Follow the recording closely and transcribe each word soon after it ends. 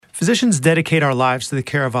Physicians dedicate our lives to the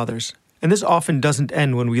care of others, and this often doesn't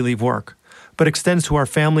end when we leave work, but extends to our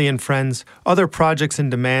family and friends, other projects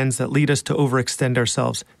and demands that lead us to overextend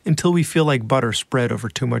ourselves until we feel like butter spread over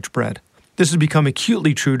too much bread. This has become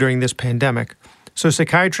acutely true during this pandemic, so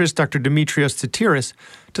psychiatrist Dr. Dimitrios Tsitiris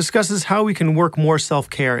discusses how we can work more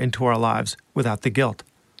self-care into our lives without the guilt.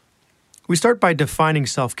 We start by defining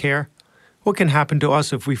self-care. What can happen to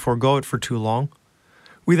us if we forego it for too long?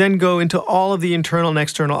 We then go into all of the internal and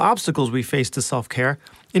external obstacles we face to self-care,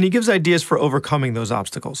 and he gives ideas for overcoming those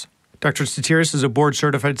obstacles. Dr. Tsitiris is a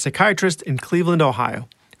board-certified psychiatrist in Cleveland, Ohio,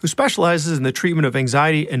 who specializes in the treatment of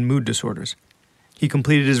anxiety and mood disorders. He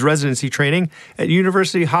completed his residency training at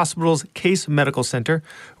University Hospital's Case Medical Center,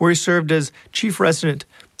 where he served as chief resident,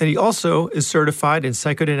 and he also is certified in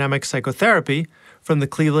psychodynamic psychotherapy from the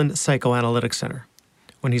Cleveland Psychoanalytic Center.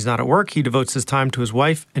 When he's not at work, he devotes his time to his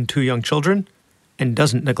wife and 2 young children, and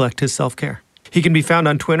doesn't neglect his self-care. He can be found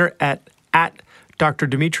on Twitter at Dr.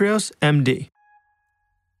 Dimitrios, MD.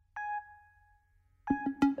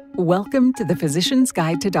 Welcome to the Physician's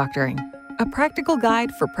Guide to Doctoring, a practical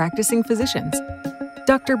guide for practicing physicians.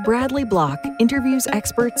 Dr. Bradley Block interviews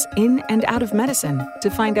experts in and out of medicine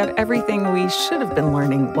to find out everything we should have been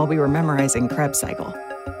learning while we were memorizing Krebs cycle.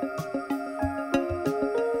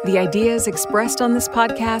 The ideas expressed on this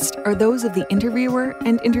podcast are those of the interviewer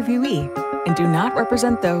and interviewee, and do not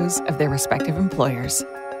represent those of their respective employers.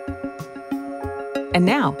 And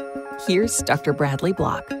now, here's Dr. Bradley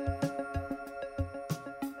Block.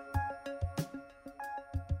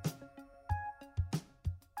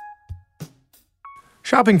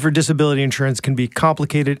 Shopping for disability insurance can be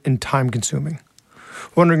complicated and time-consuming.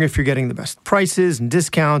 Wondering if you're getting the best prices and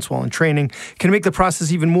discounts while in training can make the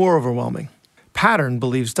process even more overwhelming. Pattern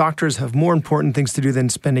believes doctors have more important things to do than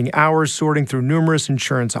spending hours sorting through numerous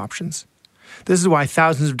insurance options. This is why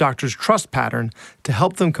thousands of doctors trust Pattern to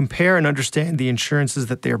help them compare and understand the insurances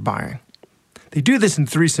that they are buying. They do this in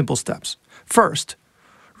 3 simple steps. First,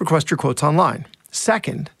 request your quotes online.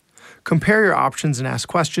 Second, compare your options and ask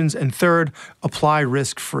questions. And third, apply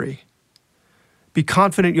risk-free. Be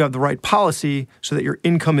confident you have the right policy so that your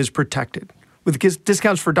income is protected. With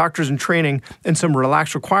discounts for doctors in training and some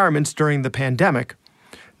relaxed requirements during the pandemic,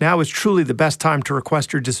 now is truly the best time to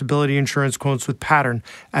request your disability insurance quotes with Pattern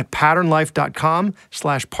at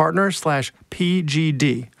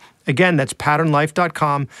patternlife.com/partner/PGD. Again, that's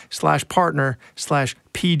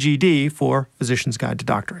patternlife.com/partner/PGD for Physician's Guide to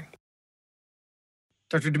Doctoring.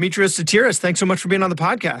 Dr. Dimitrios Tsitiris, thanks so much for being on the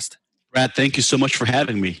podcast. Brad, thank you so much for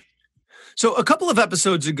having me. So a couple of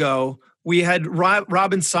episodes ago, we had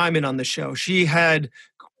Robin Simon on the show. She had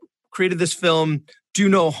created this film, Do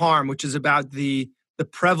No Harm, which is about the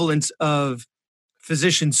prevalence of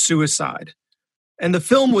physician suicide. And the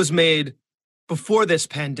film was made before this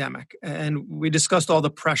pandemic. And we discussed all the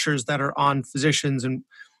pressures that are on physicians and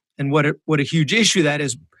what a huge issue that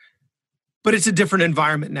is. But it's a different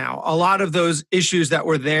environment now. A lot of those issues that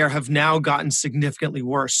were there have now gotten significantly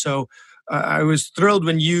worse. So I was thrilled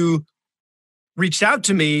when you reached out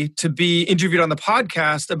to me to be interviewed on the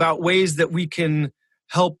podcast about ways that we can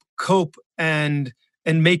help cope and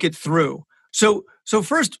make it through. So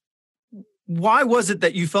first, why was it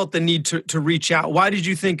that you felt the need to reach out? Why did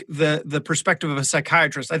you think the perspective of a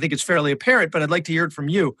psychiatrist, I think it's fairly apparent, but I'd like to hear it from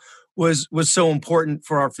you, was so important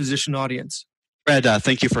for our physician audience? Brad,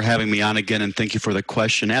 thank you for having me on again, and thank you for the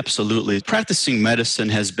question. Absolutely. Practicing medicine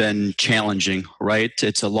has been challenging, right?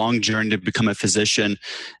 It's a long journey to become a physician.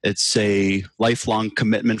 It's a lifelong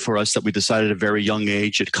commitment for us that we decided at a very young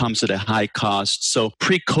age. It comes at a high cost. So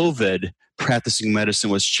pre-COVID, practicing medicine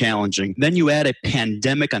was challenging. Then you add a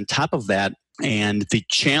pandemic on top of that, and the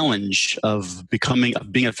challenge of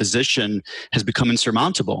being a physician has become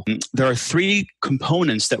insurmountable. There are 3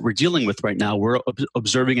 components that we're dealing with right now. We're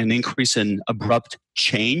observing an increase in abrupt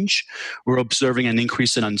change. We're observing an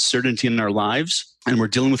increase in uncertainty in our lives. And we're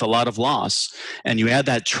dealing with a lot of loss. And you add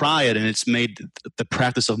that triad, and it's made the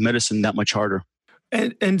practice of medicine that much harder.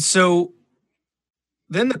 And so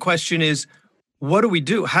then the question is, what do we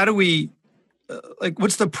do? How do we,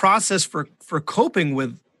 what's the process for coping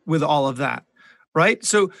with all of that? Right?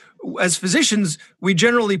 So as physicians, we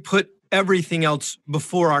generally put everything else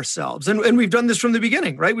before ourselves. And we've done this from the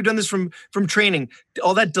beginning, right? We've done this from training,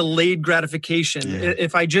 all that delayed gratification. Yeah.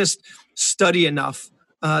 If I just study enough,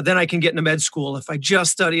 then I can get into med school. If I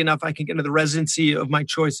just study enough, I can get into the residency of my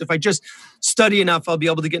choice. If I just study enough, I'll be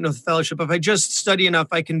able to get into a fellowship. If I just study enough,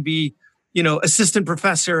 I can be, assistant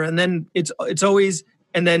professor. And then it's always,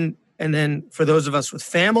 and then for those of us with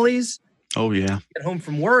families, oh yeah, get home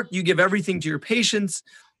from work, you give everything to your patients,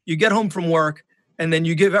 you get home from work, and then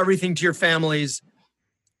you give everything to your families.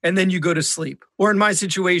 and then you go to sleep. Or in my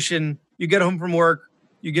situation, you get home from work,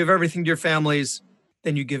 you give everything to your families,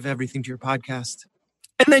 then you give everything to your podcast,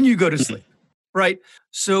 and then you go to sleep, right?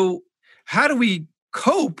 So how do we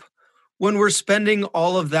cope when we're spending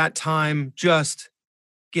all of that time just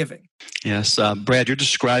giving? Yes, Brad, you're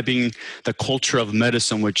describing the culture of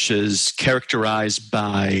medicine, which is characterized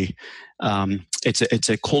by it's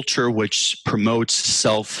a culture which promotes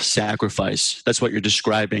self-sacrifice. That's what you're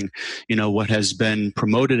describing. You know, what has been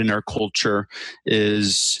promoted in our culture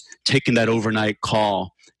is taking that overnight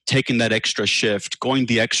call, taking that extra shift, going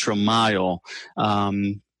the extra mile,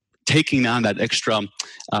 taking on that extra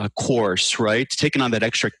course, right? Taking on that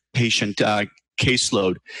extra patient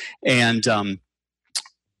caseload. And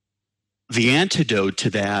the antidote to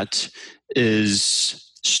that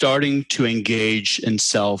is starting to engage in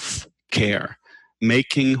self-care,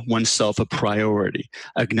 making oneself a priority,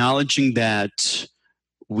 acknowledging that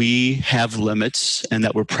we have limits and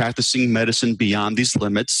that we're practicing medicine beyond these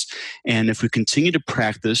limits. And if we continue to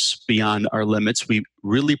practice beyond our limits, we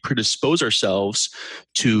really predispose ourselves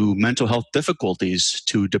to mental health difficulties,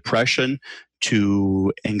 to depression,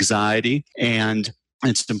 to anxiety. And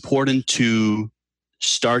it's important to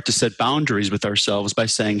start to set boundaries with ourselves by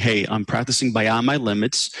saying, hey, I'm practicing beyond my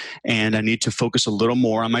limits and I need to focus a little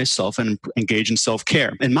more on myself and engage in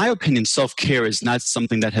self-care. In my opinion, self-care is not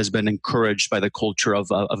something that has been encouraged by the culture of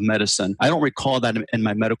medicine. I don't recall that in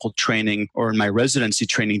my medical training or in my residency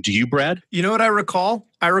training. Do you, Brad? You know what I recall?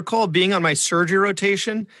 I recall being on my surgery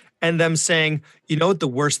rotation and them saying, you know what the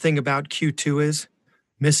worst thing about Q2 is?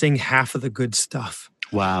 Missing half of the good stuff.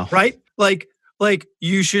 Wow. Right? Like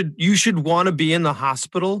you should want to be in the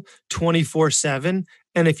hospital 24/7,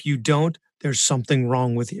 and if you don't, there's something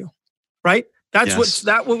wrong with you, right? That's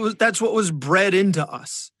what was bred into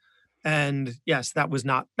us, and yes, that was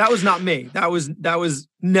not me. That was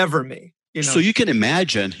never me. You know? So you can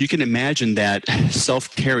imagine that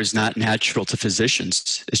self-care is not natural to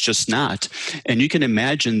physicians. It's just not, and you can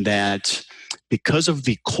imagine that. Because of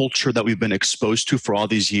the culture that we've been exposed to for all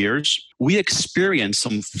these years, we experience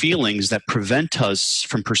some feelings that prevent us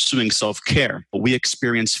from pursuing self-care. We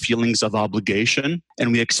experience feelings of obligation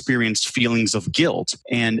and we experience feelings of guilt.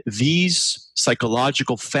 And these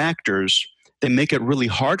psychological factors, they make it really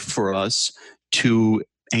hard for us to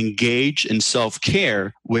engage in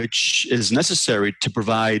self-care, which is necessary to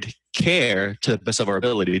provide care to the best of our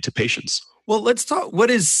ability to patients. Well, let's talk. What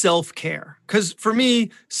is self-care? Because for me,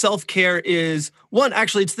 self-care is one,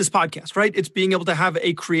 actually, it's this podcast, right? It's being able to have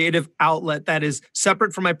a creative outlet that is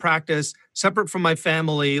separate from my practice, separate from my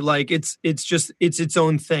family. Like it's its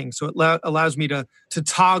own thing. So it allows me to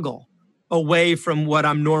toggle away from what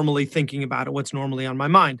I'm normally thinking about or what's normally on my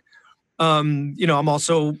mind. I'm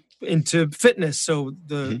also into fitness. So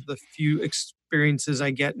the few experiences I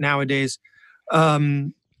get nowadays,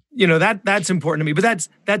 that's important to me, but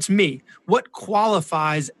that's me. What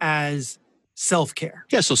qualifies as self-care?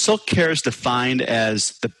 Yeah, so self-care is defined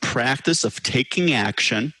as the practice of taking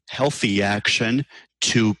action, healthy action,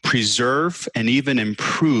 to preserve and even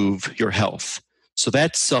improve your health. So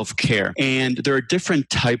that's self-care. And there are different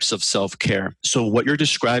types of self-care. So what you're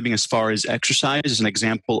describing as far as exercise is an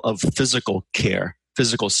example of physical care.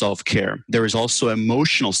 Physical self-care. There is also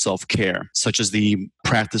emotional self-care, such as the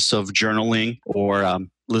practice of journaling or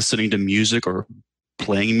listening to music or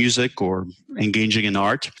playing music or engaging in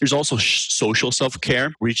art. There's also social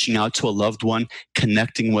self-care, reaching out to a loved one,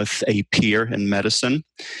 connecting with a peer in medicine.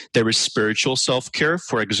 There is spiritual self-care,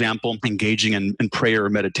 for example, engaging in prayer or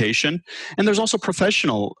meditation. And there's also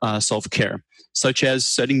professional self-care, such as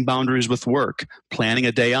setting boundaries with work, planning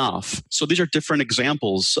a day off. So these are different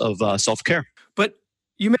examples of self-care. But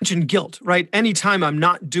you mentioned guilt, right? Anytime I'm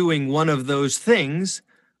not doing one of those things,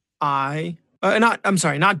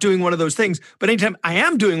 not doing one of those things, but anytime I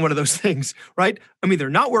am doing one of those things, right? I'm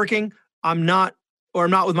either not working, I'm not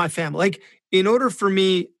with my family. Like in order for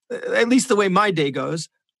me, at least the way my day goes,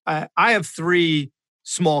 I have 3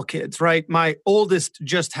 small kids, right? My oldest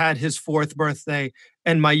just had his 4th birthday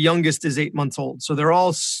and my youngest is 8 months old. So they're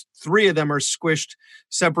all 3 of them are squished,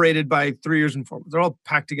 separated by 3 years and 4 months. They're all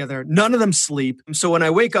packed together. None of them sleep. So when I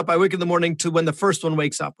wake in the morning to when the first one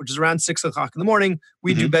wakes up, which is around 6 o'clock in the morning.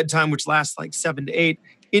 We do bedtime, which lasts like 7 to 8.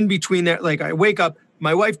 In between there, like I wake up,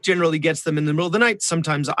 my wife generally gets them in the middle of the night.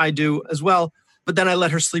 Sometimes I do as well, but then I let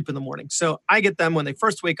her sleep in the morning. So I get them when they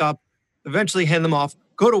first wake up, eventually hand them off,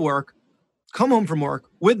 go to work, come home from work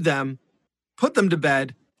with them, put them to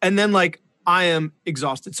bed, and then I am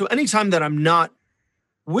exhausted. So anytime that I'm not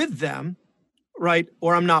with them, right,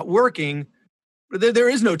 or I'm not working, there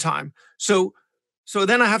is no time. So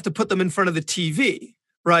then I have to put them in front of the TV,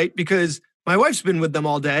 right? Because my wife's been with them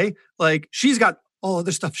all day. Like she's got all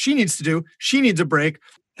other stuff she needs to do. She needs a break.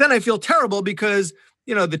 Then I feel terrible because,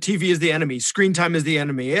 the TV is the enemy. Screen time is the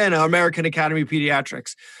enemy. And American Academy of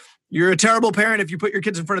Pediatrics. You're a terrible parent if you put your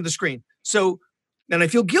kids in front of the screen. So then I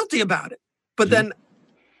feel guilty about it. But then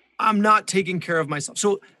I'm not taking care of myself.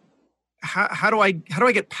 So how do I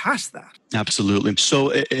get past that? Absolutely. So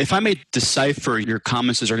if I may decipher your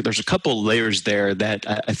comments, there's a couple layers there that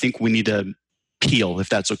I think we need to peel, if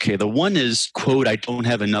that's okay. The one is, quote, I don't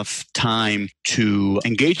have enough time to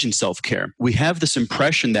engage in self-care. We have this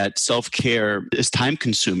impression that self-care is time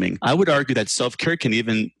consuming. I would argue that self-care can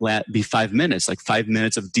even be 5 minutes, like 5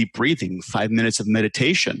 minutes of deep breathing, 5 minutes of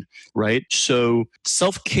meditation, right? So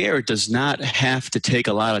self-care does not have to take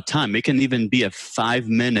a lot of time. It can even be a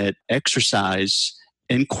 5-minute exercise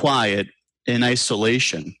in quiet, in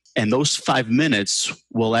isolation. And those 5 minutes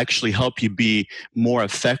will actually help you be more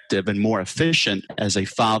effective and more efficient as a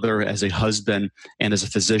father, as a husband, and as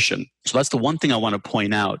a physician. So that's the one thing I want to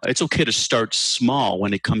point out. It's okay to start small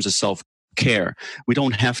when it comes to self-care. We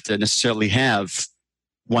don't have to necessarily have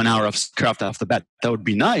 1 hour of care off the bat. That would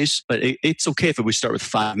be nice, but it's okay if we start with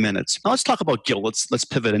 5 minutes. Now let's talk about guilt. Let's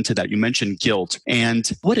pivot into that. You mentioned guilt.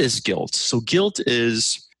 And what is guilt? So guilt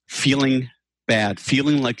is feeling bad,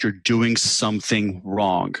 feeling like you're doing something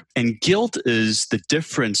wrong. And guilt is the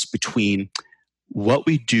difference between what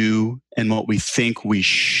we do and what we think we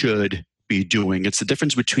should be doing. It's the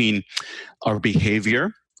difference between our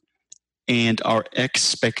behavior and our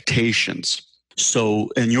expectations. So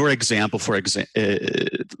in your example, to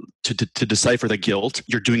decipher the guilt,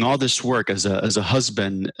 you're doing all this work as a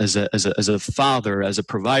husband, as a father, as a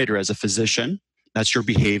provider, as a physician. That's your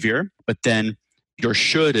behavior. But then your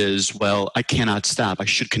should is, well, I cannot stop. I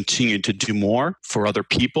should continue to do more for other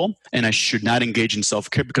people, and I should not engage in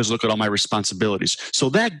self-care because look at all my responsibilities. So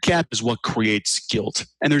that gap is what creates guilt.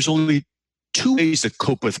 And there's only 2 ways to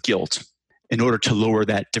cope with guilt in order to lower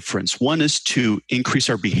that difference. One is to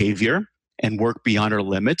increase our behavior and work beyond our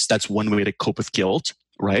limits. That's one way to cope with guilt,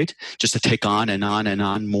 right? Just to take on and on and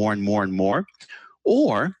on, more and more and more.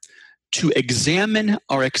 Or to examine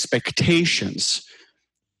our expectations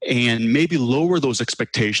and maybe lower those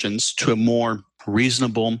expectations to a more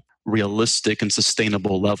reasonable, realistic, and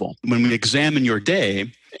sustainable level. When we examine your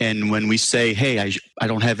day and when we say, hey, I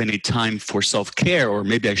don't have any time for self-care, or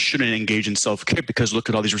maybe I shouldn't engage in self-care because look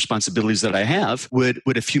at all these responsibilities that I have, would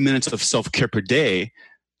a few minutes of self-care per day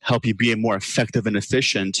help you be a more effective and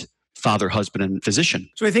efficient father, husband, and physician?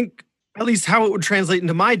 So I think at least how it would translate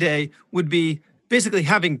into my day would be basically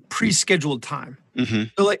having pre-scheduled time. Mm-hmm.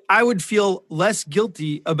 So I would feel less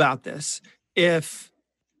guilty about this if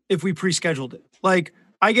we pre-scheduled it. Like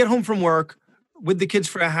I get home from work with the kids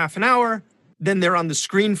for a half an hour, then they're on the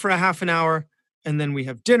screen for a half an hour, and then we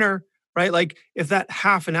have dinner, right? Like if that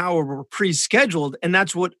half an hour were pre-scheduled and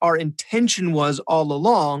that's what our intention was all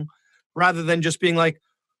along, rather than just being like,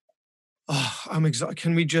 oh, I'm exhausted.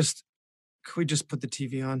 Can we just put the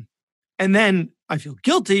TV on? And then I feel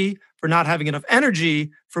guilty for not having enough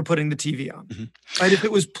energy for putting the TV on. Mm-hmm. Right? If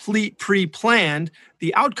it was pre-planned,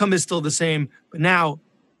 the outcome is still the same, but now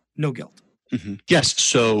no guilt. Mm-hmm. Yes.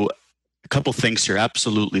 So a couple things here.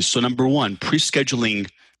 Absolutely. So number one, pre-scheduling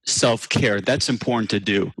self-care, that's important to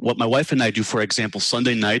do. What my wife and I do, for example,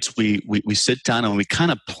 Sunday nights, we sit down and we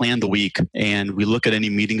kind of plan the week, and we look at any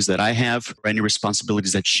meetings that I have or any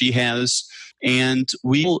responsibilities that she has, and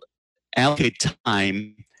we'll allocate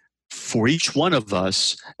time for each one of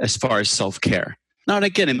us as far as self-care. Now, and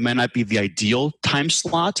again, it may not be the ideal time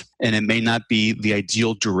slot, and it may not be the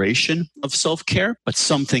ideal duration of self-care, but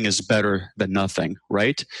something is better than nothing,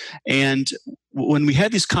 right? And when we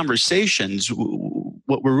have these conversations,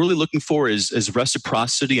 what we're really looking for is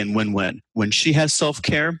reciprocity and win-win. When she has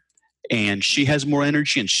self-care and she has more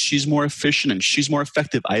energy and she's more efficient and she's more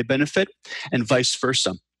effective, I benefit, and vice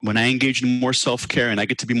versa. When I engage in more self-care and I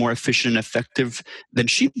get to be more efficient and effective, then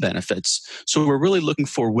she benefits. So we're really looking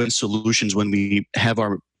for win solutions when we have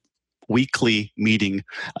our weekly meeting,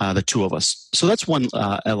 the two of us. So that's one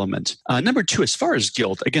element. Number two, as far as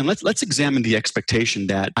guilt, again, let's examine the expectation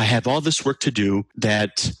that I have all this work to do,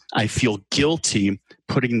 that I feel guilty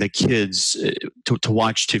putting the kids to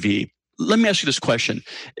watch TV. Let me ask you this question.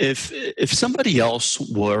 If somebody else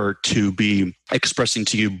were to be expressing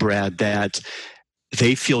to you, Brad, that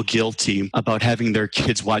they feel guilty about having their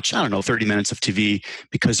kids watch, 30 minutes of TV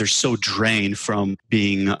because they're so drained from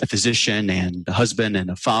being a physician and a husband and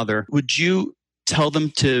a father, would you tell them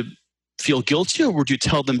to feel guilty, or would you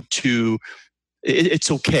tell them to, it's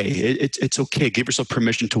okay, it's okay, give yourself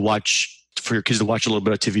permission to watch, for your kids to watch a little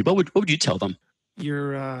bit of TV? What would you tell them?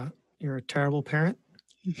 You're a terrible parent.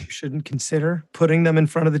 You shouldn't consider putting them in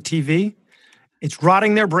front of the TV. It's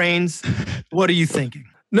rotting their brains. What are you thinking?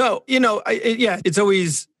 No, it's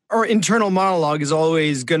always, our internal monologue is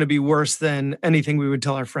always going to be worse than anything we would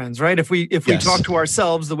tell our friends, right? If we Yes. talk to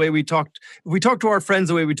ourselves the way if we talk to our friends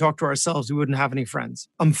the way we talk to ourselves, we wouldn't have any friends.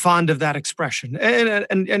 I'm fond of that expression.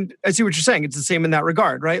 And I see what you're saying. It's the same in that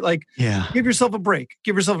regard, right? Like, Yeah. give yourself a break.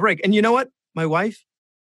 Give yourself a break. And you know what? My wife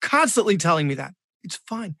constantly telling me that. It's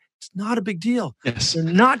fine. It's not a big deal. Yes. You're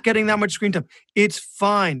not getting that much screen time. It's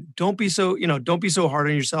fine. Don't be so hard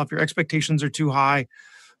on yourself. Your expectations are too high.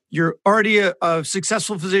 You're already a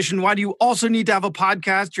successful physician. Why do you also need to have a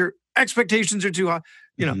podcast? Your expectations are too high.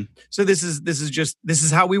 So this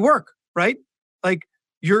is how we work, right? Like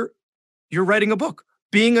you're writing a book.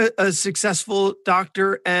 Being a successful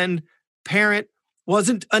doctor and parent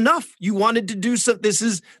wasn't enough. You wanted to do so. This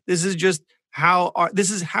is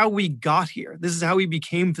how we got here. This is how we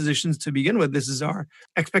became physicians to begin with. This is our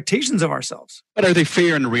expectations of ourselves. But are they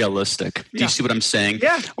fair and realistic? Do Yeah. you see what I'm saying?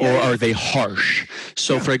 Yeah. Or are they harsh?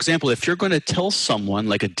 So, Yeah. for example, if you're going to tell someone,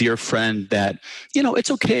 like a dear friend, that,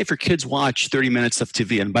 it's okay if your kids watch 30 minutes of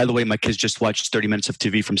TV. And by the way, my kids just watched 30 minutes of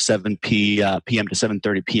TV from 7 p.m. to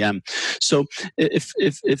 7:30 p.m. So if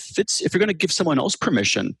you're going to give someone else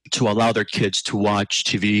permission to allow their kids to watch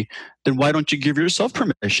TV, then why don't you give yourself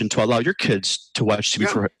permission to allow your kids to watch TV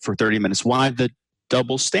for 30 minutes? Why the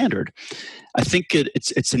double standard? I think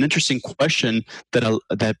it's an interesting question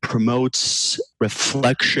that promotes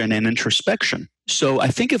reflection and introspection. So I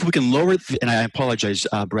think if we can lower, and I apologize,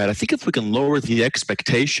 Brad, I think if we can lower the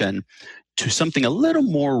expectation to something a little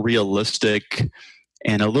more realistic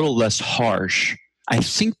and a little less harsh, I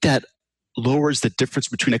think that lowers the difference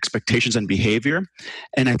between expectations and behavior.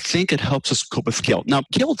 And I think it helps us cope with guilt. Now,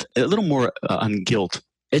 guilt, a little more on guilt.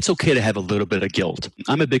 It's okay to have a little bit of guilt.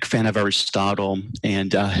 I'm a big fan of Aristotle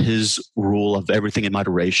and his rule of everything in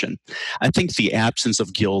moderation. I think the absence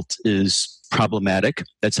of guilt is problematic.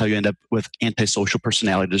 That's how you end up with antisocial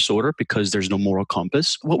personality disorder, because there's no moral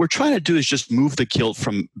compass. What we're trying to do is just move the guilt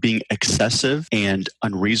from being excessive and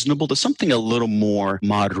unreasonable to something a little more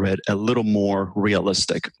moderate, a little more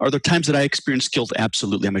realistic. Are there times that I experience guilt?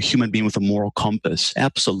 Absolutely. I'm a human being with a moral compass.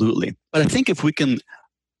 Absolutely. But I think if we can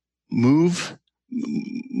move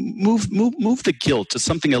the guilt to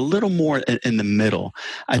something a little more in the middle,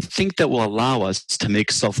 I think that will allow us to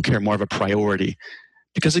make self-care more of a priority.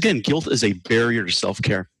 Because again, guilt is a barrier to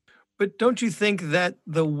self-care. But don't you think that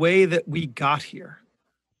the way that we got here,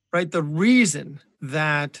 right? The reason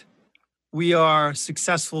that we are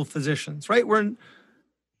successful physicians, right? We're in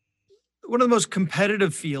one of the most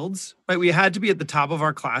competitive fields, right? We had to be at the top of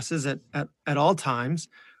our classes at all times.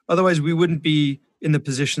 Otherwise, we wouldn't be in the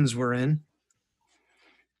positions we're in.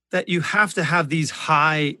 That you have to have these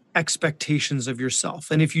high expectations of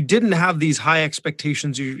yourself. And if you didn't have these high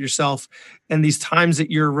expectations of yourself and these times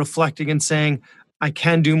that you're reflecting and saying, I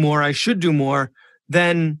can do more, I should do more,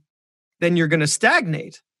 then you're going to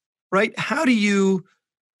stagnate, right? How do you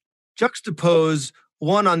juxtapose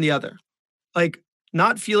one on the other? Like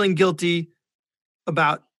not feeling guilty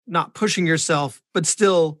about not pushing yourself, but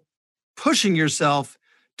still pushing yourself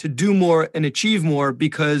to do more and achieve more,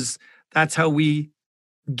 because that's how we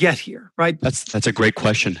get here, right? That's a great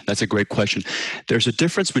question. That's a great question. There's a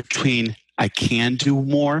difference between I can do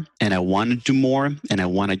more and I want to do more and I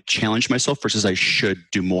want to challenge myself versus I should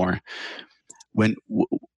do more. When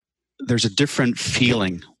there's a different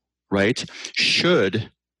feeling, right? Should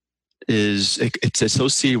it's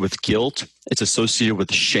associated with guilt. It's associated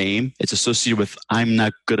with shame. It's associated with I'm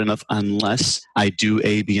not good enough unless I do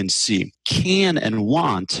A, B, and C. Can and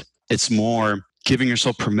want, it's more giving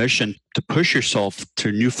yourself permission to push yourself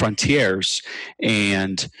to new frontiers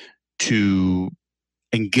and to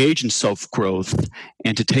engage in self-growth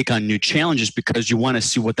and to take on new challenges because you want to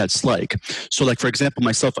see what that's like. So like, for example,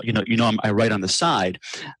 myself, I write on the side.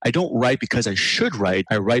 I don't write because I should write.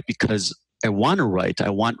 I write because I want to write. I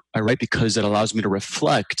write because it allows me to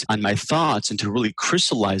reflect on my thoughts and to really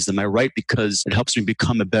crystallize them. I write because it helps me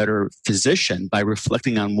become a better physician by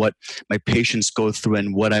reflecting on what my patients go through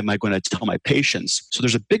and what am I going to tell my patients. So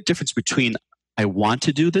there's a big difference between I want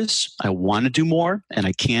to do this, I want to do more, and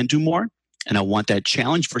I can do more, and I want that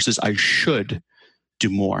challenge versus I should do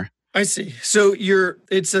more. I see. So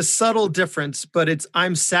it's a subtle difference, but it's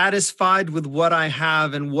I'm satisfied with what I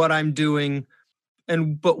have and what I'm doing.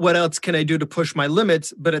 But what else can I do to push my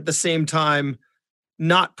limits? But at the same time,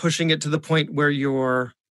 not pushing it to the point where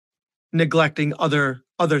you're neglecting other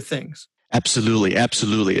things. Absolutely,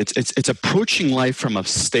 absolutely. It's approaching life from a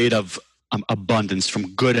state of abundance,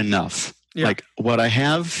 from good enough. Yeah. Like what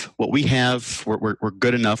we have, we're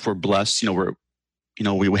good enough. We're blessed.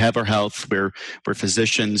 We have our health. We're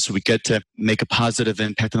physicians. We get to make a positive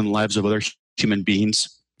impact on the lives of other human beings.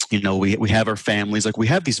 We have our families, like we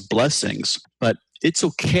have these blessings, but it's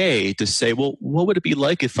okay to say, well, what would it be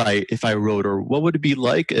like if I wrote, or what would it be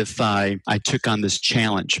like if I took on this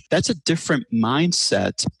challenge? That's a different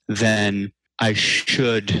mindset than I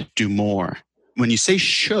should do more. When you say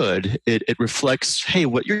should, it reflects, hey,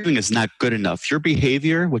 what you're doing is not good enough. Your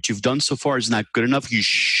behavior, what you've done so far is not good enough. You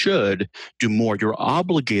should do more. You're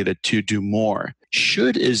obligated to do more.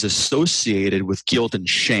 Should is associated with guilt and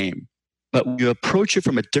shame. But when you approach it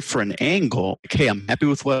from a different angle, like, hey, I'm happy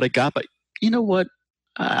with what I got, but you know what?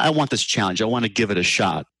 I want this challenge. I want to give it a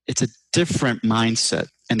shot. It's a different mindset,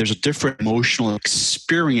 and there's a different emotional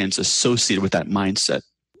experience associated with that mindset.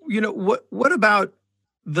 What about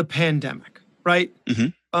the pandemic, right?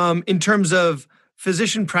 Mm-hmm. In terms of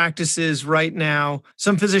physician practices right now,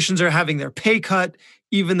 some physicians are having their pay cut,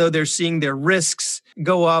 even though they're seeing their risks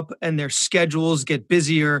go up and their schedules get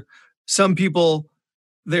busier. Some people,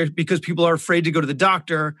 because people are afraid to go to the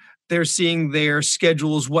doctor, they're seeing their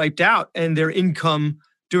schedules wiped out and their income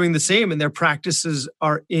doing the same, and their practices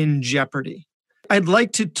are in jeopardy. I'd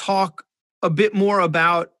like to talk a bit more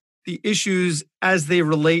about the issues as they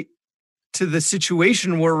relate to the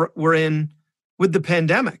situation we're in with the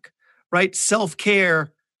pandemic, right?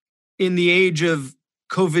 Self-care in the age of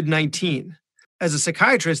COVID-19. As a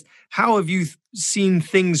psychiatrist, how have you seen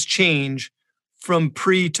things change from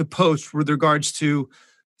pre to post with regards to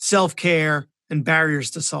self-care and barriers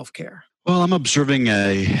to self-care? Well, I'm observing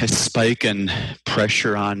a spike in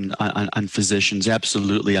pressure on physicians.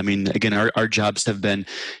 Absolutely. I mean, again, our jobs have been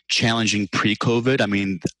challenging pre-COVID. I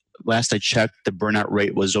mean, last I checked, the burnout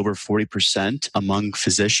rate was over 40% among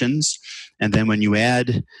physicians. And then when you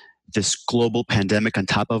add this global pandemic on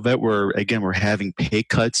top of it, we're having pay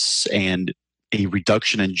cuts and a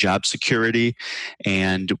reduction in job security,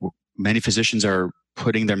 and many physicians are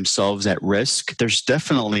putting themselves at risk. There's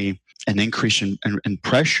definitely an increase in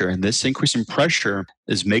pressure, and this increase in pressure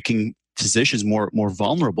is making physicians more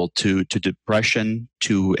vulnerable to depression,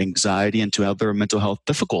 to anxiety, and to other mental health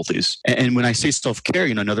difficulties. And when I say self-care,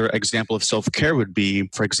 another example of self-care would be,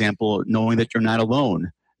 for example, knowing that you're not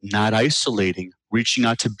alone, not isolating, reaching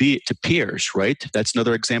out to peers, right? That's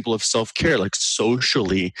another example of self-care, like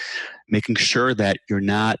socially making sure that you're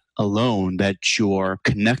not alone, that you're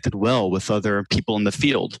connected well with other people in the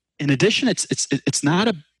field. In addition, it's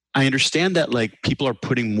not I understand that people are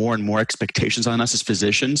putting more and more expectations on us as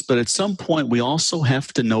physicians, but at some point we also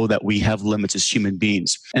have to know that we have limits as human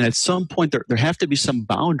beings. And at some point there have to be some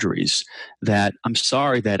boundaries that I'm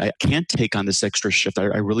sorry that I can't take on this extra shift. I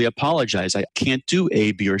really apologize. I can't do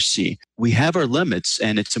A, B, or C. We have our limits,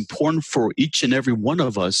 and it's important for each and every one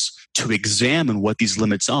of us to examine what these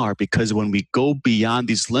limits are, because when we go beyond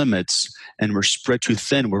these limits and we're spread too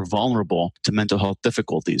thin, we're vulnerable to mental health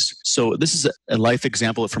difficulties. So this is a life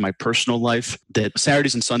example from my personal life, that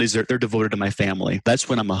Saturdays and Sundays, they're devoted to my family. That's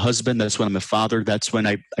when I'm a husband. That's when I'm a father. That's when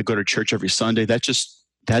I go to church every Sunday.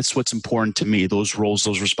 That's what's important to me, those roles,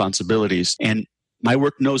 those responsibilities. And my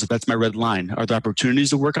work knows that that's my red line. Are there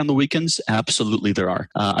opportunities to work on the weekends? Absolutely there are.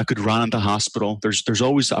 I could run at the hospital. There's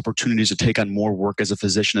always opportunities to take on more work as a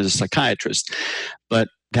physician, as a psychiatrist. But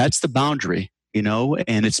that's the boundary,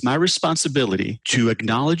 and it's my responsibility to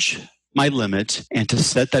acknowledge my limit and to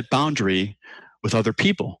set that boundary with other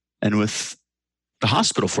people and with the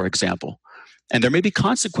hospital, for example. And there may be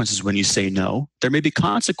consequences when you say no. There may be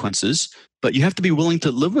consequences, but you have to be willing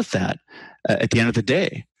to live with that at the end of the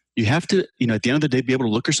day. You have to, at the end of the day, be able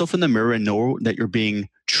to look yourself in the mirror and know that you're being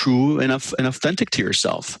true and authentic to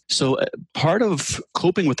yourself. So part of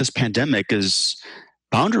coping with this pandemic is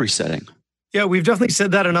boundary setting. Yeah, we've definitely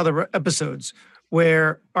said that in other episodes,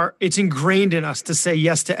 where it's ingrained in us to say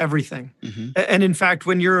yes to everything. Mm-hmm. And in fact,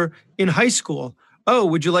 when you're in high school,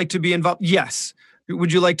 would you like to be involved? Yes.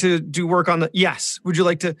 Would you like to do work on yes. Would you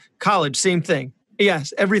like to college? Same thing.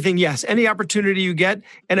 Yes. Everything. Yes. Any opportunity you get.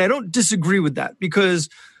 And I don't disagree with that, because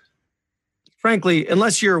frankly,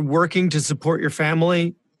 unless you're working to support your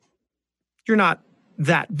family, you're not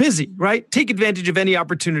that busy, right? Take advantage of any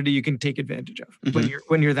opportunity you can take advantage of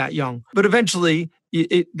when you're that young. But eventually,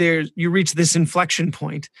 you reach this inflection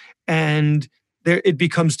point, and it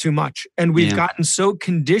becomes too much. And we've gotten so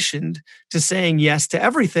conditioned to saying yes to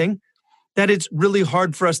everything that it's really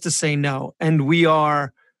hard for us to say no. And we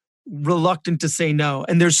are reluctant to say no.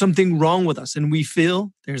 And there's something wrong with us. And we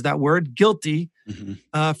feel, there's that word, guilty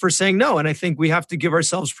for saying no. And I think we have to give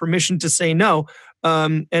ourselves permission to say no.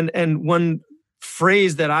 And one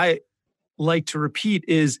phrase that I like to repeat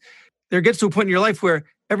is, there gets to a point in your life where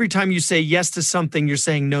every time you say yes to something, you're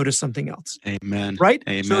saying no to something else. Amen. Right?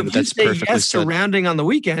 Amen. So if That's you say perfectly yes said. to rounding on the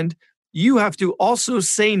weekend, you have to also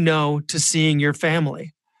say no to seeing your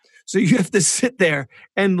family. So you have to sit there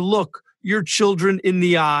and look your children in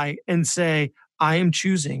the eye and say, I am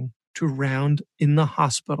choosing to round in the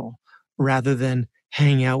hospital rather than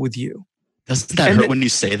hang out with you. Doesn't that hurt when you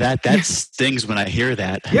say that? That stings when I hear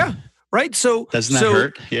that. Yeah, right. So doesn't that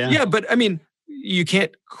hurt? Yeah, but I mean, you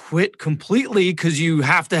can't quit completely because you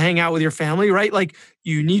have to hang out with your family, right? Like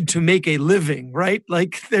you need to make a living, right?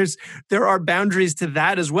 Like there are boundaries to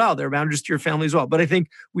that as well. There are boundaries to your family as well. But I think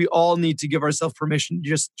we all need to give ourselves permission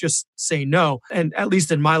to just say no. And at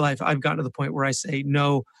least in my life, I've gotten to the point where I say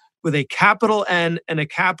no with a capital N and a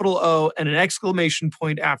capital O and an exclamation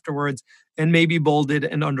point afterwards, and maybe bolded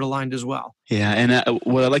and underlined as well. Yeah, and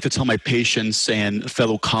what I like to tell my patients and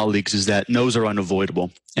fellow colleagues is that no's are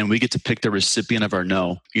unavoidable, and we get to pick the recipient of our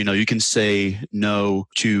no. You know, you can say no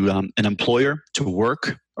to an employer, to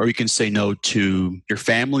work, or you can say no to your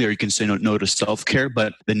family, or you can say no to self-care,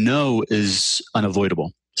 but the no is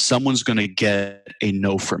unavoidable. Someone's going to get a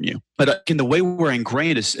no from you. But in the way we're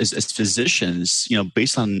ingrained as physicians, you know,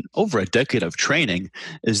 based on over a decade of training,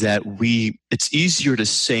 is that it's easier to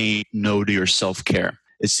say no to your self-care.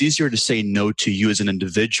 It's easier to say no to you as an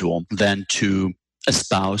individual than to a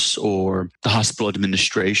spouse or the hospital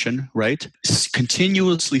administration, right?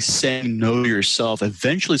 Continuously saying no to yourself,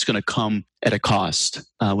 eventually it's going to come at a cost.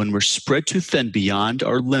 When we're spread too thin beyond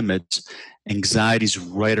our limits, anxiety's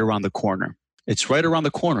right around the corner. It's right around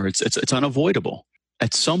the corner. It's unavoidable.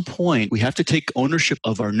 At some point, we have to take ownership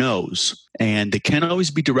of our no's, and they can't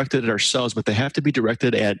always be directed at ourselves, but they have to be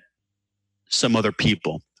directed at some other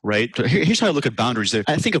people, right? Here's how I look at boundaries.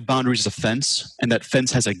 I think of boundaries as a fence, and that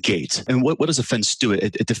fence has a gate. And what does a fence do?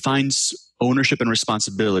 It defines ownership and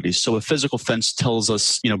responsibility. So a physical fence tells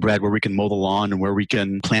us, you know, Brad, where we can mow the lawn and where we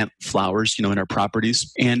can plant flowers, you know, in our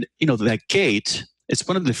properties. And, you know, that gate, it's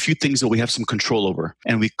one of the few things that we have some control over.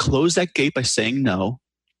 And we close that gate by saying, no,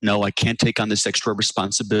 I can't take on this extra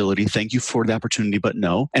responsibility. Thank you for the opportunity, but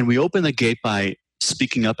no. And we open the gate by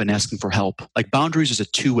speaking up and asking for help. Like boundaries is a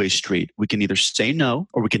two-way street. We can either say no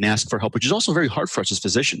or we can ask for help, which is also very hard for us as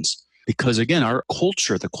physicians. Because again, our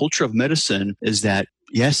culture, the culture of medicine is that,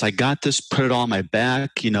 yes, I got this, put it all on my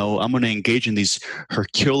back. You know, I'm going to engage in these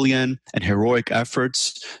Herculean and heroic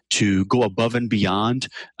efforts to go above and beyond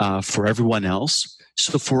for everyone else.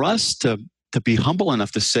 So for us to be humble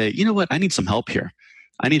enough to say, you know what, I need some help here.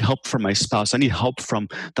 I need help from my spouse. I need help from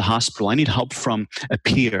the hospital. I need help from a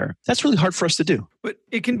peer. That's really hard for us to do. But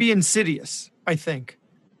it can be insidious, I think.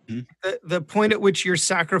 Mm-hmm. The point at which you're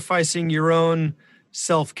sacrificing your own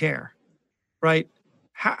self-care, right?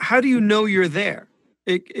 How do you know you're there?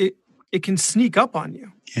 It can sneak up on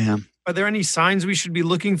you. Yeah. Are there any signs we should be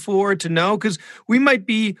looking for to know? Because we might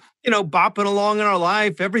be, you know, bopping along in our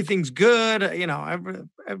life. Everything's good. You know,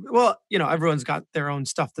 everyone's got their own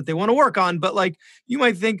stuff that they want to work on. But like, you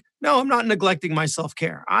might think, no, I'm not neglecting my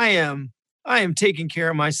self-care. I am taking care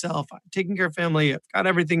of myself. I'm taking care of family. I've got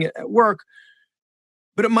everything at work.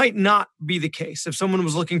 But it might not be the case. If someone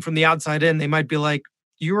was looking from the outside in, they might be like,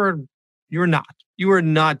 you are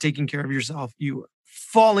not taking care of yourself. You are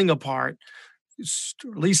falling apart.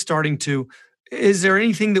 At least starting to. Is there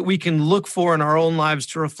anything that we can look for in our own lives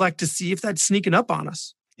to reflect to see if that's sneaking up on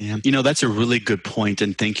us? Yeah, you know, that's a really good point.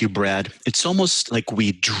 And thank you, Brad. It's almost like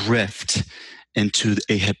we drift into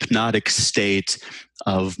a hypnotic state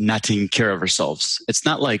of not taking care of ourselves. It's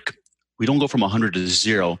not like we don't go from 100 to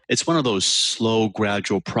 0. It's one of those slow,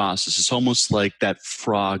 gradual processes. It's almost like that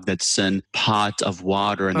frog that's in pot of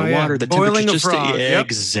water, and the water, the boiling temperature a frog. Yep.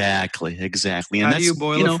 Exactly. And how do you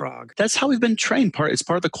boil a frog? That's how we've been trained. It's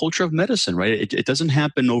part of the culture of medicine, right? It doesn't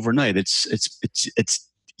happen overnight. It's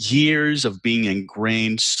years of being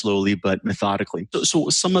ingrained slowly but methodically. So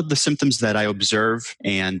some of the symptoms that I observe,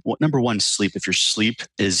 and number one, sleep. If your sleep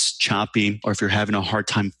is choppy, or if you're having a hard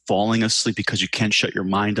time falling asleep because you can't shut your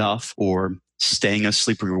mind off, or staying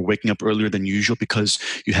asleep, or you're waking up earlier than usual because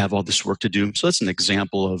you have all this work to do. So that's an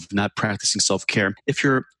example of not practicing self-care. If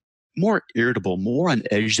you're more irritable, more on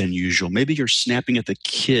edge than usual. Maybe you're snapping at the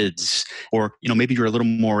kids, or, you know, maybe you're a little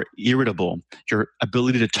more irritable. Your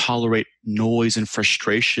ability to tolerate noise and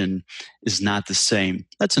frustration is not the same.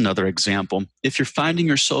 That's another example. If you're finding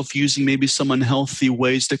yourself using maybe some unhealthy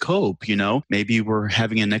ways to cope, you know, maybe we're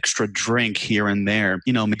having an extra drink here and there,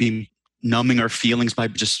 you know, maybe numbing our feelings by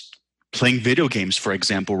just playing video games, for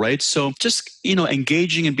example, right? So just, you know,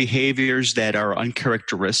 engaging in behaviors that are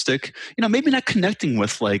uncharacteristic, you know, maybe not connecting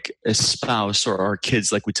with like a spouse or our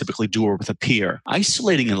kids like we typically do, or with a peer,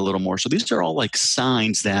 isolating it a little more. So these are all like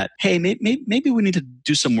signs that, hey, maybe we need to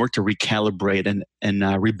do some work to recalibrate and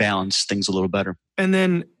rebalance things a little better. And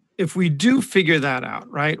then if we do figure that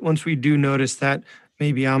out, right? Once we do notice that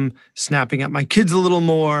maybe I'm snapping at my kids a little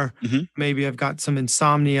more. Maybe I've got some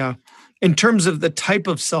insomnia. In terms of the type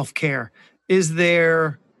of self-care, is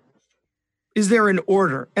there an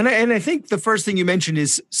order? And I think the first thing you mentioned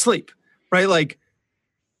is sleep, right? Like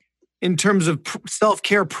in terms of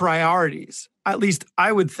self-care priorities, at least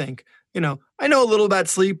I would think, I know a little about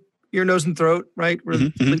sleep, ear, nose, and throat, right?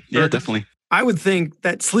 Yeah, definitely. I would think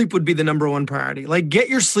that sleep would be the number one priority. Like get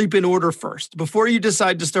your sleep in order first before you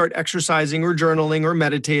decide to start exercising or journaling or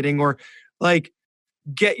meditating, or like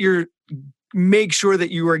make sure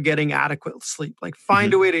that you are getting adequate sleep. Like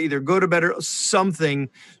find a way to either go to bed or something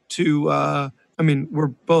to, we're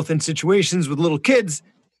both in situations with little kids.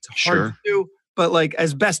 It's hard to do, but like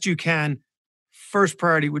as best you can, first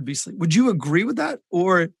priority would be sleep. Would you agree with that?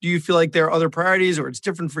 Or do you feel like there are other priorities or it's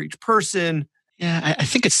different for each person? Yeah, I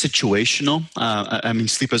think it's situational.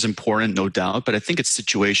 Sleep is important, no doubt, but I think it's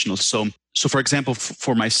situational. So for example,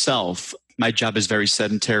 for myself, my job is very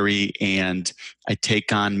sedentary and I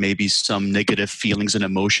take on maybe some negative feelings and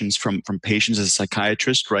emotions from patients as a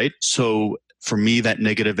psychiatrist, right? So for me, that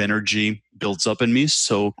negative energy builds up in me.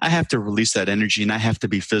 So I have to release that energy and I have to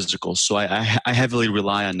be physical. So I heavily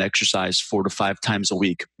rely on exercise 4 to 5 times a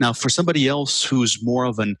week. Now, for somebody else who's more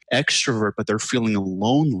of an extrovert, but they're feeling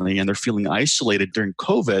lonely and they're feeling isolated during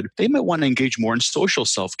COVID, they might want to engage more in social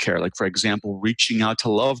self-care. Like, for example, reaching out to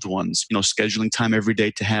loved ones, scheduling time every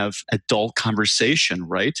day to have adult conversation,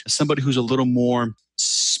 right? Somebody who's a little more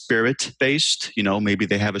spirit-based, maybe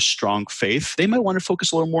they have a strong faith, they might want to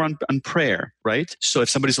focus a little more on prayer, right? So if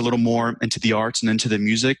somebody's a little more into the arts and into the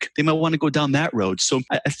music, they might want to go down that road. So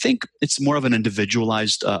I think it's more of an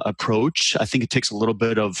individualized approach. I think it takes a little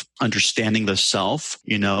bit of understanding the self,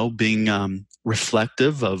 being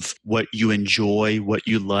reflective of what you enjoy, what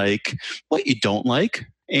you like, what you don't like,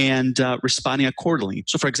 and responding accordingly.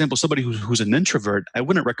 So for example, somebody who's an introvert, I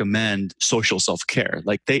wouldn't recommend social self-care.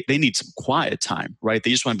 Like they need some quiet time, right?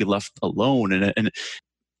 They just want to be left alone and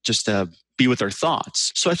just be with their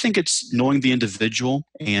thoughts. So I think it's knowing the individual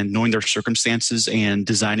and knowing their circumstances and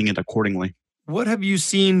designing it accordingly. What have you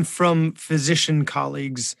seen from physician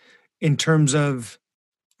colleagues in terms of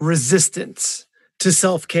resistance to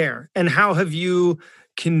self-care? And how have you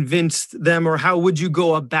convinced them, or how would you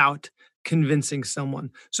go about convincing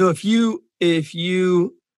someone? So if there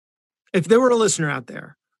were a listener out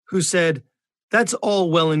there who said, that's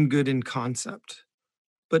all well and good in concept,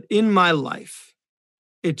 but in my life,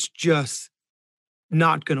 it's just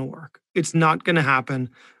not going to work. It's not going to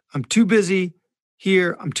happen. I'm too busy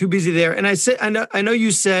here. I'm too busy there. And I know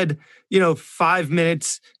you said, 5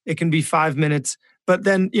 minutes, it can be 5 minutes, but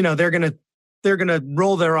then, they're going to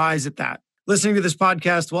roll their eyes at that. Listening to this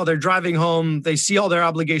podcast while they're driving home, they see all their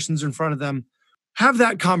obligations in front of them. Have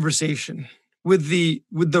that conversation with the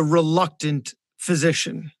reluctant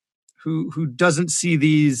physician who doesn't see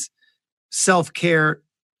this self-care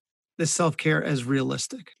as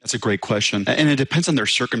realistic. That's a great question. And it depends on their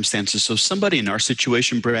circumstances. So somebody in our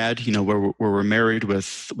situation, Brad, where we're married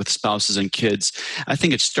with spouses and kids, I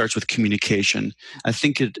think it starts with communication. I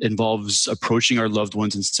think it involves approaching our loved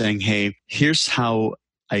ones and saying, hey, here's how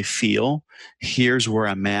I feel. Here's where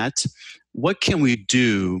I'm at. What can we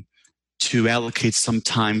do to allocate some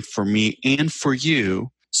time for me and for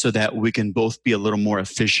you so that we can both be a little more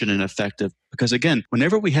efficient and effective? Because again,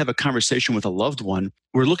 whenever we have a conversation with a loved one,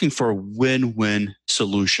 we're looking for win-win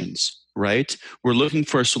solutions, right? We're looking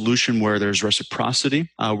for a solution where there's reciprocity.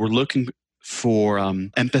 We're looking for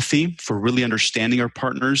empathy, for really understanding our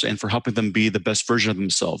partners and for helping them be the best version of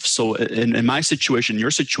themselves. So in my situation, your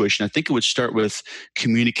situation, I think it would start with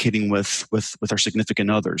communicating with our significant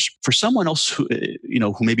others. For someone else who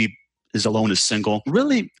maybe is alone, is single,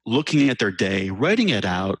 really looking at their day, writing it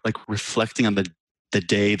out, like reflecting on the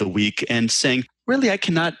day, the week, and saying, really, I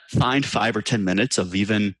cannot find 5 or 10 minutes of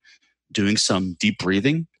even doing some deep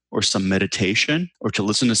breathing or some meditation or to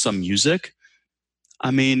listen to some music.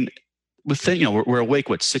 We're awake,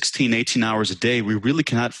 16, 18 hours a day. We really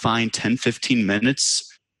cannot find 10, 15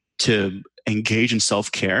 minutes to engage in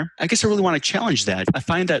self-care. I guess I really want to challenge that. I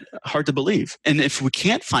find that hard to believe. And if we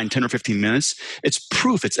can't find 10 or 15 minutes, it's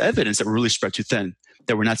proof, it's evidence that we're really spread too thin,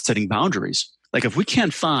 that we're not setting boundaries. Like if we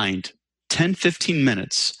can't find 10, 15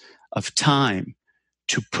 minutes of time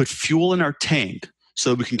to put fuel in our tank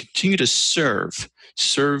so that we can continue to serve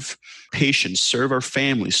patients, serve our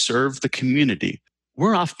families, serve the community,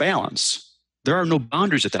 we're off balance. There are no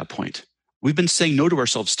boundaries at that point. We've been saying no to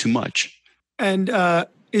ourselves too much. And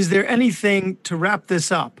is there anything, to wrap this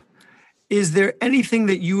up, is there anything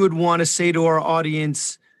that you would want to say to our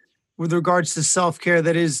audience with regards to self-care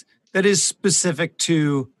that is specific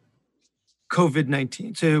to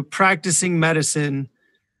COVID-19, to practicing medicine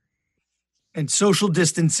and social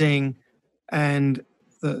distancing and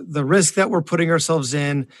the risk that we're putting ourselves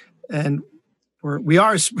in, and we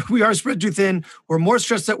are spread too thin. We're more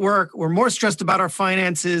stressed at work. We're more stressed about our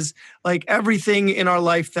finances. Like everything in our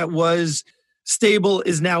life that was stable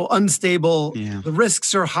is now unstable. Yeah. The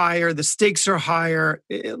risks are higher. The stakes are higher.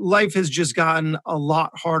 Life has just gotten a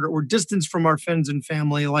lot harder. We're distanced from our friends and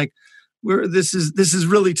family. Like this is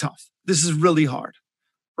really tough. This is really hard,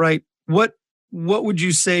 right? What would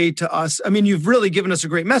you say to us? I mean, you've really given us a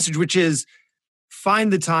great message, which is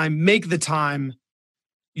find the time, make the time.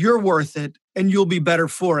 You're worth it, and you'll be better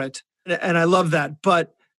for it. And I love that.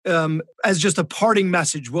 But as just a parting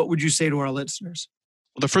message, what would you say to our listeners?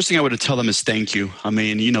 Well, the first thing I would tell them is thank you. I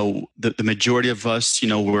mean, the majority of us,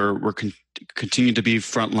 we're continuing to be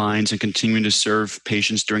front lines and continuing to serve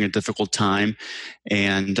patients during a difficult time.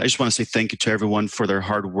 And I just want to say thank you to everyone for their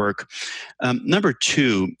hard work. Number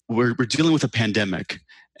two, we're dealing with a pandemic.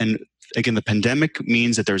 And again, the pandemic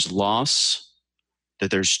means that there's loss,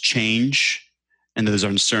 that there's change, and that there's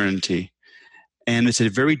uncertainty. And it's a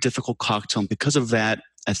very difficult cocktail. And because of that,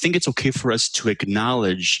 I think it's okay for us to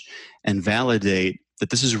acknowledge and validate that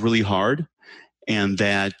this is really hard, and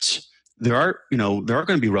that there are going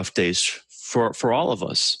to be rough days for all of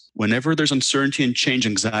us. Whenever there's uncertainty and change,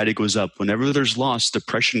 anxiety goes up. Whenever there's loss,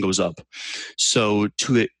 depression goes up. So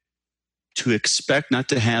to expect not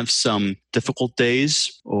to have some difficult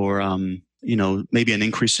days, or maybe an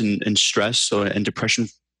increase in stress and depression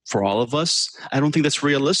for all of us, I don't think that's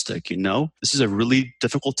realistic. This is a really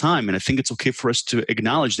difficult time, and I think it's okay for us to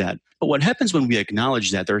acknowledge that. But what happens when we acknowledge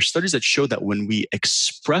that? There are studies that show that when we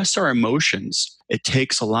express our emotions, it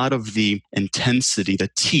takes a lot of the intensity, the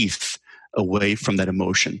teeth away from that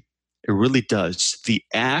emotion. It really does. The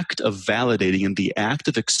act of validating and the act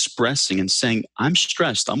of expressing and saying, I'm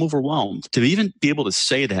stressed, I'm overwhelmed, to even be able to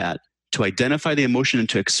say that, to identify the emotion and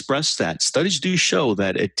to express that, studies do show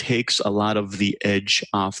that it takes a lot of the edge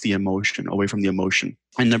off the emotion, away from the emotion.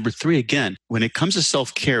 And number three, again, when it comes to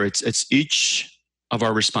self-care, it's each of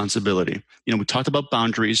our responsibility. We talked about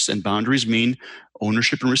boundaries, and boundaries mean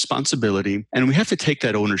ownership and responsibility. And we have to take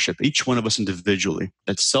that ownership, each one of us individually.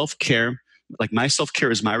 That self-care, like my self-care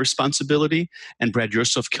is my responsibility, and Brad, your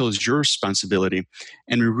self-care is your responsibility.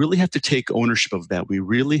 And we really have to take ownership of that. We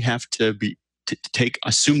really have to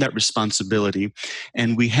assume that responsibility.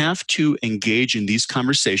 And we have to engage in these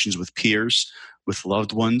conversations with peers, with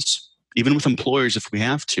loved ones, even with employers if we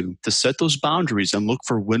have to set those boundaries and look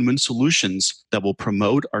for win-win solutions that will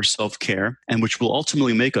promote our self-care and which will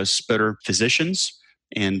ultimately make us better physicians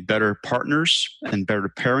and better partners and better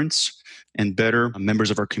parents and better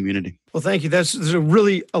members of our community. Well, thank you. There's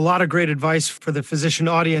really a lot of great advice for the physician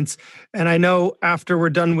audience. And I know after we're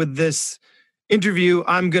done with this interview,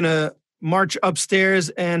 I'm going to march upstairs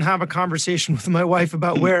and have a conversation with my wife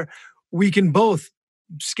about where we can both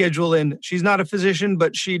schedule in. She's not a physician,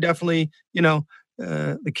 but she definitely,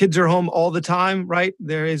 the kids are home all the time, right?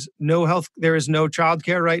 There is no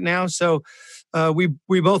childcare right now. So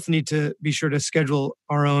we both need to be sure to schedule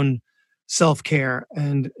our own self-care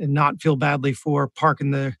and not feel badly for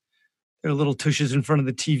parking their little tushes in front of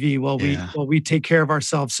the TV while we take care of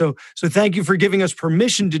ourselves. So thank you for giving us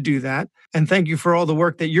permission to do that. And thank you for all the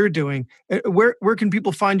work that you're doing. Where can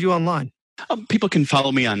people find you online? People can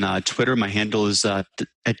follow me on Twitter. My handle is at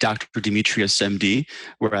Dr. Demetrius MD,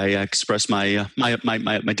 where I express my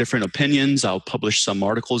different opinions. I'll publish some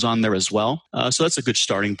articles on there as well. So that's a good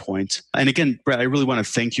starting point. And again, Brad, I really want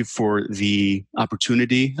to thank you for the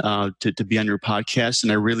opportunity to be on your podcast.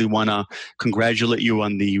 And I really want to congratulate you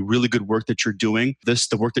on the really good work that you're doing.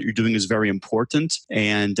 The work that you're doing is very important,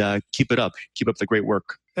 and keep it up. Keep up the great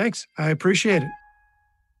work. Thanks. I appreciate it.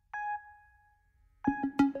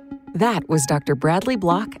 That was Dr. Bradley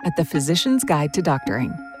Block at the Physician's Guide to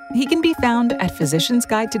Doctoring. He can be found at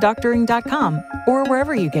physiciansguidetodoctoring.com or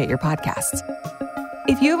wherever you get your podcasts.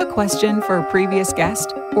 If you have a question for a previous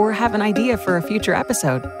guest or have an idea for a future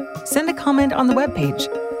episode, send a comment on the webpage.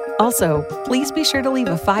 Also, please be sure to leave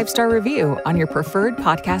a 5-star review on your preferred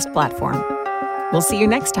podcast platform. We'll see you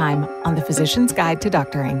next time on the Physician's Guide to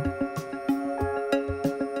Doctoring.